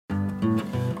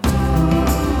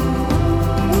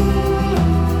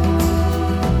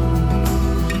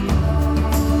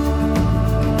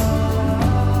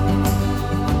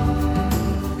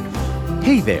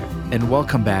Hey there, and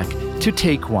welcome back to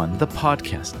Take One, the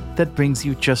podcast that brings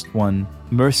you just one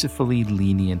mercifully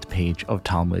lenient page of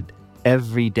Talmud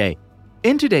every day.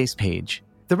 In today's page,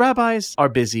 the rabbis are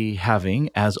busy having,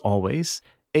 as always,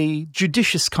 a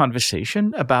judicious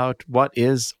conversation about what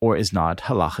is or is not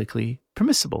halachically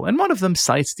permissible. And one of them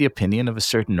cites the opinion of a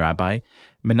certain rabbi,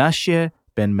 Menashe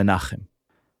ben Menachem.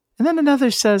 And then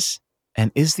another says,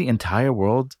 and is the entire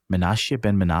world Menashe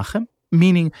ben Menachem?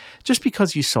 Meaning, just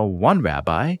because you saw one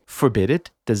rabbi forbid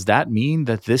it, does that mean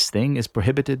that this thing is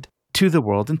prohibited to the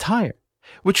world entire?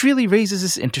 Which really raises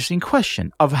this interesting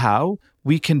question of how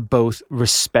we can both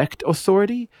respect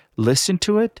authority, listen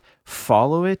to it,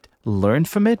 follow it, learn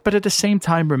from it, but at the same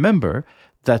time remember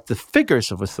that the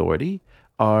figures of authority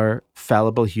are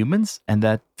fallible humans, and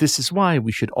that this is why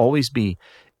we should always be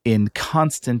in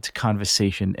constant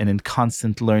conversation and in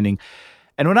constant learning.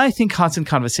 And when I think constant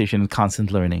conversation and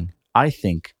constant learning, I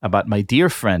think about my dear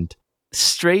friend,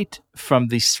 straight from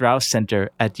the Strauss Center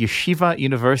at Yeshiva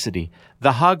University,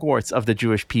 the Hogwarts of the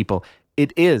Jewish people.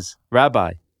 It is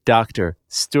Rabbi Dr.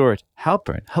 Stuart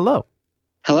Halpern. Hello.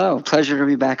 Hello. Pleasure to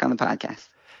be back on the podcast.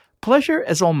 Pleasure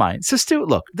is all mine. So Stu,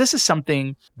 look, this is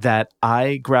something that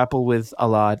I grapple with a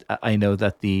lot. I know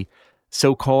that the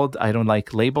so-called, I don't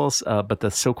like labels, but the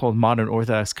so-called modern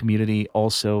Orthodox community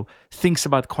also thinks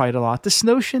about quite a lot. This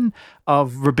notion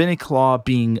of rabbinic law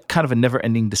being kind of a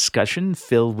never-ending discussion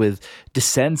filled with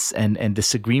dissents and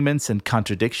disagreements and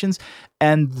contradictions,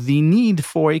 and the need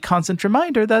for a constant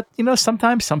reminder that,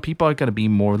 sometimes some people are going to be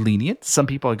more lenient, some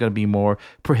people are going to be more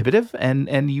prohibitive,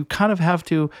 and you kind of have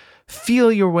to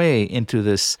feel your way into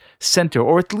this center,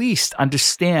 or at least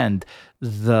understand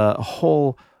the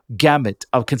whole gamut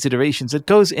of considerations that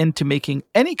goes into making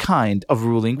any kind of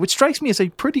ruling, which strikes me as a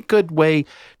pretty good way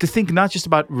to think not just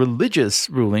about religious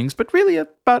rulings, but really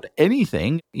about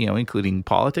anything, including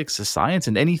politics, science,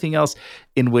 and anything else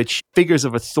in which figures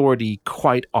of authority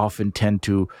quite often tend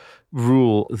to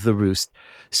rule the roost.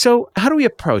 So how do we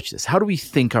approach this? How do we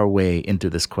think our way into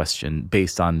this question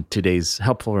based on today's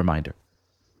helpful reminder?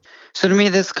 So to me,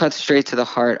 this cuts straight to the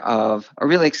heart of a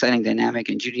really exciting dynamic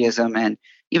in Judaism and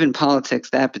even politics,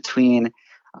 that between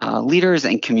leaders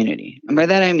and community. And by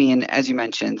that I mean, as you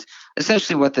mentioned,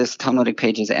 essentially what this Talmudic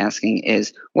page is asking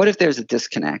is, what if there's a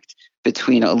disconnect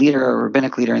between a leader, a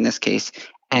rabbinic leader in this case,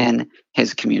 and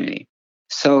his community?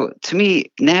 So to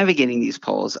me, navigating these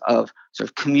poles of sort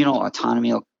of communal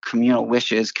autonomy, communal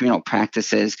wishes, communal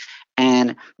practices,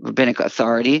 and rabbinic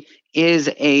authority is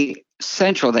a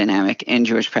central dynamic in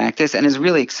Jewish practice and is a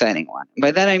really exciting one.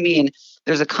 By that I mean,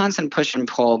 there's a constant push and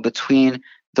pull between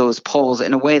those poles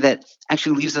in a way that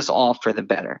actually leaves us all for the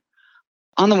better.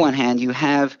 On the one hand, you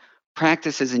have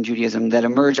practices in Judaism that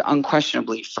emerge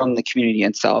unquestionably from the community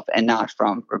itself and not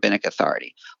from rabbinic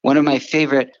authority. One of my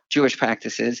favorite Jewish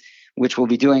practices, which we'll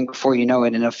be doing before you know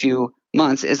it in a few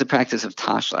months, is the practice of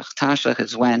Tashlach. Tashlach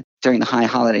is when, during the high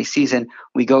holiday season,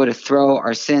 we go to throw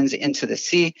our sins into the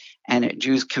sea, and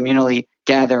Jews communally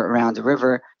gather around the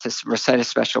river to recite a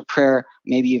special prayer,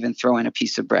 maybe even throw in a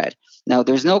piece of bread. Now,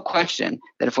 there's no question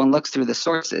that if one looks through the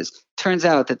sources, turns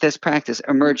out that this practice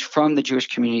emerged from the Jewish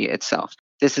community itself.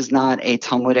 This is not a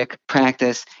Talmudic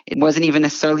practice. It wasn't even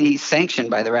necessarily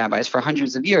sanctioned by the rabbis for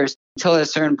hundreds of years, until at a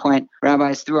certain point,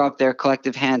 rabbis threw up their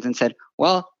collective hands and said,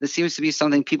 well, this seems to be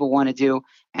something people want to do,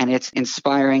 and it's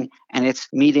inspiring, and it's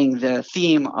meeting the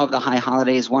theme of the high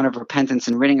holidays, one of repentance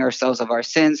and ridding ourselves of our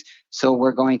sins, so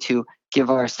we're going to give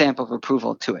our stamp of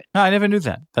approval to it. No, I never knew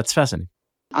that. That's fascinating.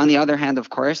 On the other hand, of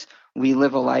course, we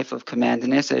live a life of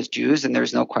commandedness as Jews, and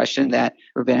there's no question that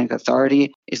rabbinic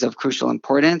authority is of crucial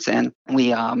importance. And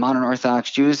we, modern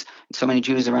Orthodox Jews, so many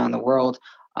Jews around the world,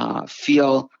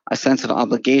 feel a sense of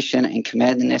obligation and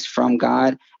commandedness from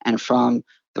God and from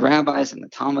the rabbis and the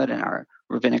Talmud and our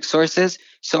rabbinic sources.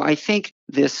 So I think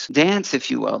this dance, if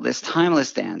you will, this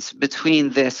timeless dance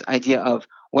between this idea of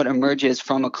what emerges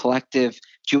from a collective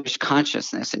Jewish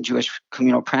consciousness and Jewish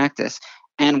communal practice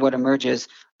and what emerges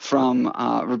from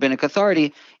rabbinic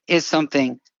authority is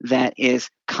something that is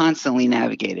constantly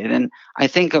navigated. And I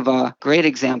think of a great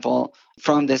example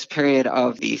from this period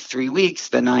of the 3 weeks,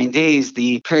 the 9 days,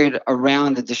 the period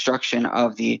around the destruction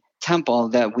of the temple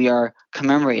that we are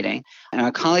commemorating. And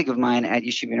a colleague of mine at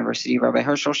Yeshiva University, Rabbi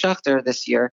Herschel Schachter, this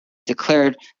year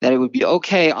declared that it would be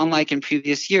okay, unlike in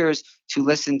previous years, to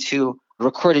listen to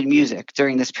recorded music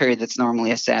during this period that's normally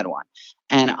a sad one.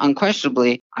 And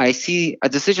unquestionably, I see a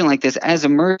decision like this as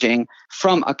emerging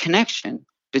from a connection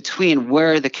between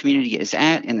where the community is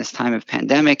at in this time of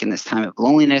pandemic, in this time of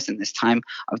loneliness, in this time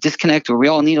of disconnect where we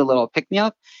all need a little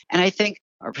pick-me-up. And I think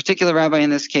a particular rabbi in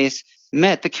this case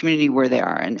met the community where they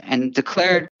are and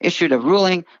issued a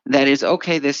ruling that is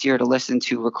okay this year to listen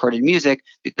to recorded music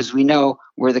because we know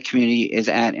where the community is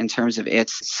at in terms of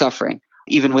its suffering,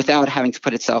 even without having to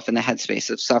put itself in the headspace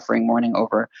of suffering, mourning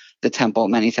over the temple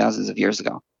many thousands of years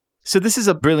ago. So this is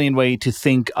a brilliant way to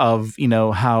think of,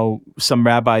 how some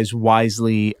rabbis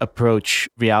wisely approach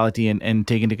reality and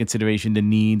take into consideration the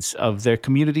needs of their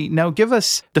community. Now, give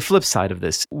us the flip side of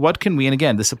this. What can we, and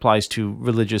again, this applies to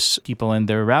religious people and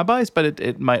their rabbis, but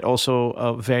it might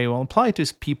also very well apply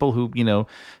to people who,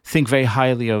 think very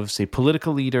highly of, say,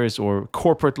 political leaders or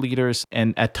corporate leaders,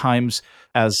 and at times,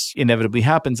 as inevitably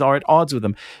happens, are at odds with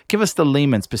them. Give us the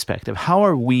layman's perspective. How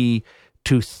are we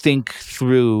to think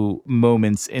through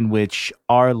moments in which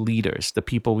our leaders, the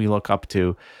people we look up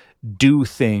to, do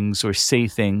things or say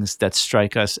things that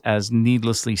strike us as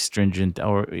needlessly stringent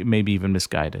or maybe even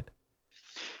misguided?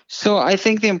 So I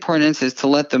think the importance is to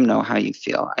let them know how you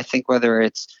feel. I think whether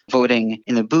it's voting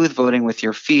in the booth, voting with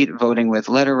your feet, voting with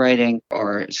letter writing,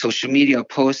 or social media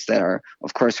posts that are,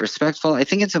 of course, respectful, I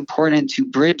think it's important to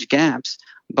bridge gaps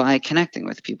by connecting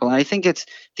with people. And I think it's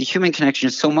the human connection.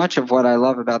 So much of what I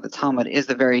love about the Talmud is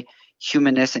the very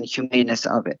humanness and humaneness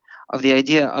of it, of the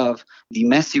idea of the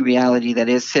messy reality that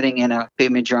is sitting in a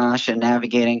Beit Midrash and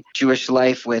navigating Jewish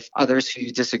life with others who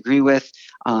you disagree with,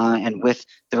 and with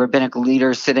the rabbinic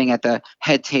leaders sitting at the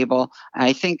head table. And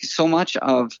I think so much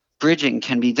of bridging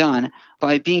can be done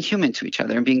by being human to each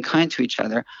other and being kind to each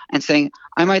other and saying,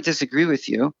 I might disagree with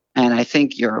you, and I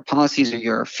think your policies or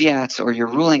your fiats or your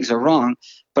rulings are wrong,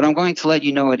 but I'm going to let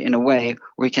you know it in a way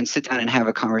where we can sit down and have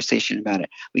a conversation about it.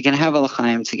 We can have a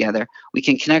l'chaim together. We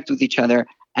can connect with each other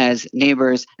as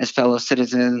neighbors, as fellow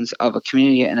citizens of a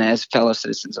community, and as fellow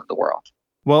citizens of the world.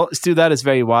 Well, Stu, that is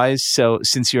very wise. So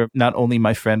since you're not only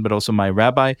my friend, but also my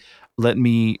rabbi, let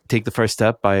me take the first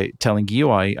step by telling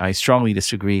you I strongly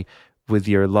disagree with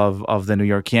your love of the New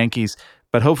York Yankees.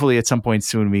 But hopefully at some point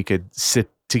soon we could sit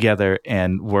together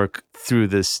and work through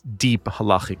this deep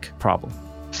halachic problem.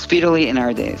 Speedily in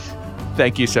our days.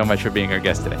 Thank you so much for being our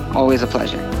guest today. Always a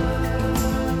pleasure.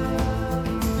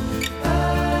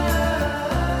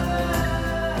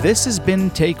 This has been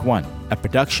Take One, a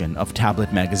production of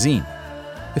Tablet Magazine.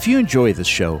 If you enjoy this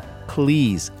show,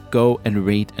 please go and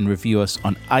rate and review us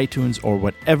on iTunes or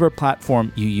whatever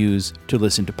platform you use to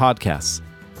listen to podcasts.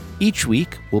 Each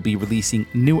week, we'll be releasing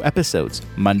new episodes,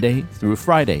 Monday through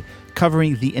Friday,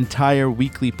 covering the entire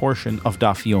weekly portion of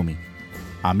Daf Yomi.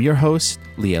 I'm your host,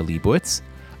 Leah Leibowitz.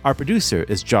 Our producer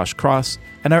is Josh Cross,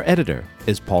 and our editor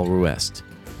is Paul Ruest.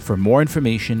 For more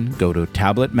information, go to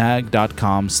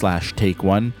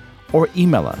tabletmag.com/takeone or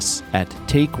email us at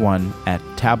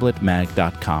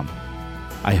takeone@tabletmag.com.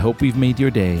 I hope we've made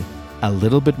your day a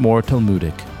little bit more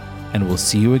Talmudic, and we'll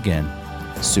see you again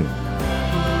soon.